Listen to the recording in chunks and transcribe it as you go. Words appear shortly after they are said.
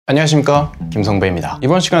안녕하십니까, 김성배입니다.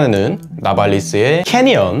 이번 시간에는 나발리스의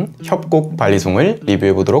캐니언 협곡 발리송을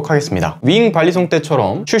리뷰해보도록 하겠습니다. 윙 발리송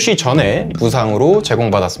때처럼 출시 전에 무상으로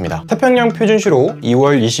제공받았습니다. 태평양 표준시로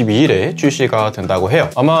 2월 22일에 출시가 된다고 해요.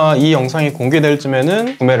 아마 이 영상이 공개될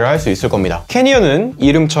쯤에는 구매를 할 수 있을 겁니다. 캐니언은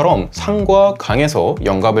이름처럼 산과 강에서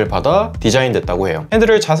영감을 받아 디자인됐다고 해요.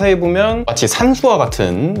 핸들을 자세히 보면 마치 산수와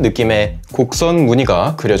같은 느낌의 곡선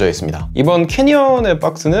무늬가 그려져 있습니다. 이번 캐니언의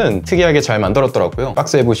박스는 특이하게 잘 만들었더라고요.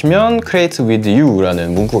 박스에 보시면 Create with you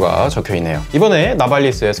라는 문구가 적혀 있네요. 이번에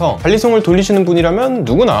나발리스에서 발리송을 돌리시는 분이라면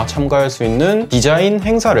누구나 참가할 수 있는 디자인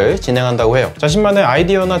행사를 진행한다고 해요. 자신만의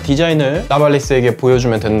아이디어나 디자인을 나발리스에게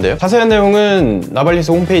보여주면 되는데요. 자세한 내용은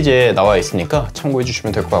나발리스 홈페이지에 나와 있으니까 참고해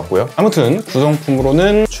주시면 될 것 같고요. 아무튼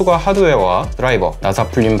구성품으로는 추가 하드웨어와 드라이버, 나사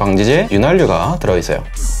풀림 방지제, 윤활유가 들어있어요.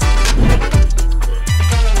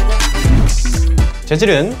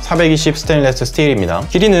 재질은 420 스테인리스 스틸입니다.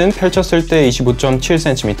 길이는 펼쳤을 때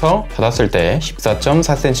 25.7cm, 닫았을 때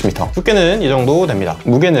 14.4cm. 두께는 이 정도 됩니다.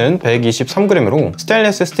 무게는 123g으로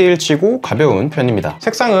스테인리스 스틸 치고 가벼운 편입니다.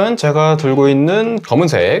 색상은 제가 들고 있는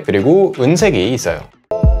검은색 그리고 은색이 있어요.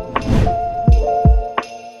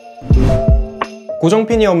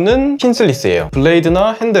 고정핀이 없는 핀슬리스예요.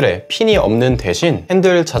 블레이드나 핸들에 핀이 없는 대신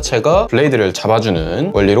핸들 자체가 블레이드를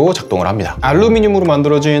잡아주는 원리로 작동을 합니다. 알루미늄으로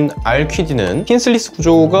만들어진 RQD는 핀슬리스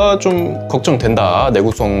구조가 좀 걱정된다,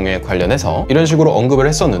 내구성에 관련해서 이런 식으로 언급을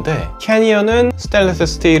했었는데, 캐니언은 스테인리스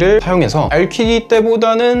스틸을 사용해서 RQD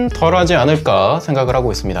때보다는 덜하지 않을까 생각을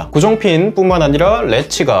하고 있습니다. 고정핀 뿐만 아니라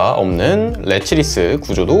렛치가 없는 렛치리스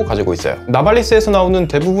구조도 가지고 있어요. 나발리스에서 나오는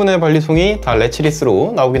대부분의 발리송이 다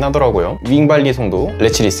렛치리스로 나오긴 하더라고요. 윙 발리송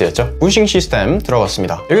렛치리스였죠. 부싱 시스템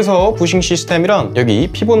들어갔습니다. 여기서 부싱 시스템이란 여기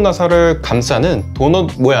피봇 나사를 감싸는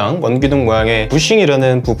도넛 모양, 원기둥 모양의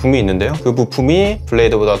부싱이라는 부품이 있는데요. 그 부품이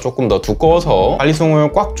블레이드보다 조금 더 두꺼워서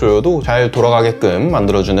발리송을 꽉 조여도 잘 돌아가게끔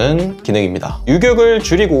만들어주는 기능입니다. 유격을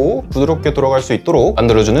줄이고 부드럽게 돌아갈 수 있도록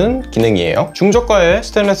만들어주는 기능이에요. 중저가의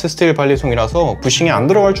스테인리스 스틸 발리송이라서 부싱이 안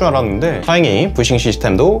들어갈 줄 알았는데 다행히 부싱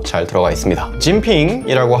시스템도 잘 들어가 있습니다.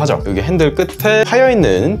 짐핑이라고 하죠. 여기 핸들 끝에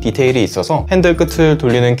파여있는 디테일이 있어서 핸들 끝을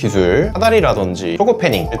돌리는 기술, 사다리라든지 초고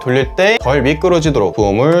패닝을 돌릴 때 덜 미끄러지도록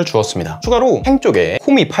도움을 주었습니다. 추가로 행 쪽에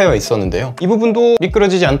홈이 파여 있었는데요. 이 부분도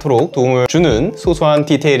미끄러지지 않도록 도움을 주는 소소한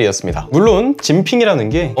디테일이었습니다. 물론 짐핑이라는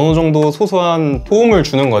게 어느 정도 소소한 도움을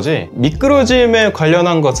주는 거지 미끄러짐에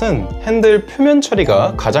관련한 것은 핸들 표면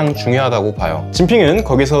처리가 가장 중요하다고 봐요. 짐핑은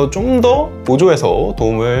거기서 좀 더 보조해서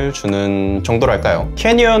도움을 주는 정도랄까요.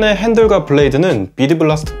 캐니언의 핸들과 블레이드는 비드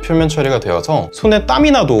블라스트 표면 처리가 되어서 손에 땀이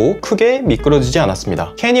나도 크게 미끄러지지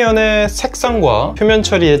않았습니다. 캐니언의 색상과 표면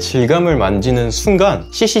처리의 질감을 만지는 순간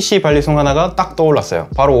CCC 발리송 하나가 딱 떠올랐어요.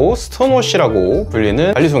 바로 스톤워시라고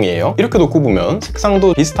불리는 발리송이에요. 이렇게 놓고 보면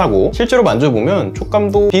색상도 비슷하고 실제로 만져보면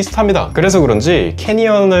촉감도 비슷합니다. 그래서 그런지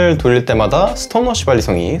캐니언을 돌릴 때마다 스톤워시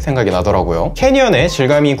발리송이 생각이 나더라고요. 캐니언의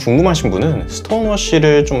질감이 궁금하신 분은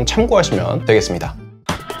스톤워시를 좀 참고하시면 되겠습니다.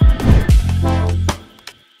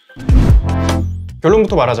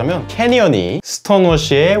 결론부터 말하자면 캐니언이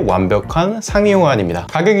스톤워시의 완벽한 상위 호환입니다.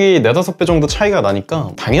 가격이 4~5배 정도 차이가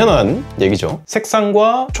나니까 당연한 얘기죠.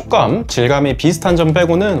 색상과 촉감, 질감이 비슷한 점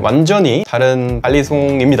빼고는 완전히 다른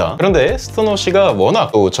발리송입니다. 그런데 스톤워시가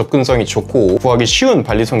워낙 또 접근성이 좋고 구하기 쉬운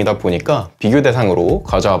발리송이다 보니까 비교 대상으로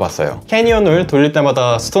가져와 봤어요. 캐니언을 돌릴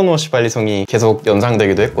때마다 스톤워시 발리송이 계속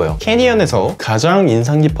연상되기도 했고요. 캐니언에서 가장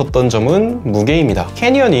인상 깊었던 점은 무게입니다.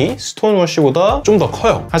 캐니언이 스톤워시보다 좀 더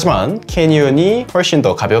커요. 하지만 캐니언이 훨씬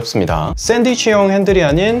더 가볍습니다. 샌드위치형 핸들이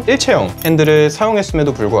아닌 일체형 핸들을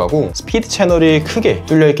사용했음에도 불구하고 스피드 채널이 크게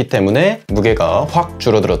뚫려있기 때문에 무게가 확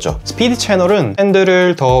줄어들었죠. 스피드 채널은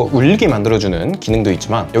핸들을 더 울리게 만들어주는 기능도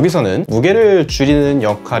있지만 여기서는 무게를 줄이는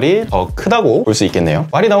역할이 더 크다고 볼 수 있겠네요.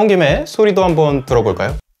 말이 나온 김에 소리도 한번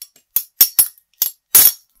들어볼까요?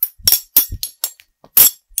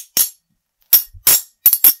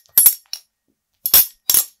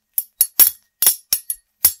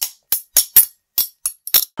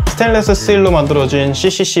 스테인리스 스틸로 만들어진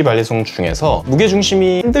CCC 발리송 중에서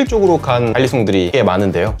무게중심이 핸들 쪽으로 간 발리송들이 꽤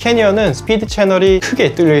많은데요. 캐니언은 스피드 채널이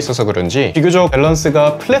크게 뚫려 있어서 그런지 비교적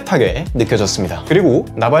밸런스가 플랫하게 느껴졌습니다. 그리고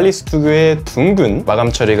나발리스 특유의 둥근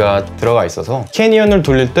마감 처리가 들어가 있어서 캐니언을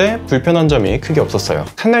돌릴 때 불편한 점이 크게 없었어요.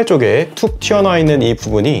 칸날 쪽에 툭 튀어나와 있는 이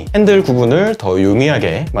부분이 핸들 구분을 더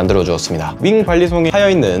용이하게 만들어 주었습니다. 윙 발리송에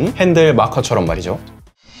하여있는 핸들 마커처럼 말이죠.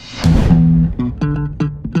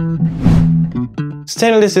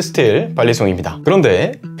 스테인리스 스틸 발리송입니다.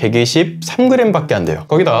 그런데 123g 밖에 안 돼요.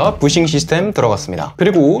 거기다 부싱 시스템 들어갔습니다.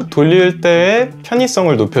 그리고 돌릴 때의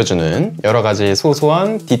편의성을 높여주는 여러 가지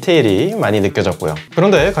소소한 디테일이 많이 느껴졌고요.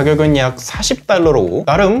 그런데 가격은 약 $40로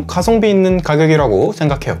나름 가성비 있는 가격이라고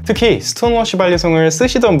생각해요. 특히 스톤워시 발리송을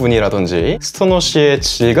쓰시던 분이라든지 스톤워시의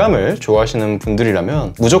질감을 좋아하시는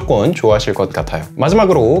분들이라면 무조건 좋아하실 것 같아요.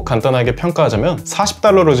 마지막으로 간단하게 평가하자면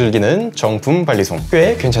 $40로 즐기는 정품 발리송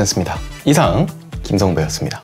꽤 괜찮습니다. 이상 김성배였습니다.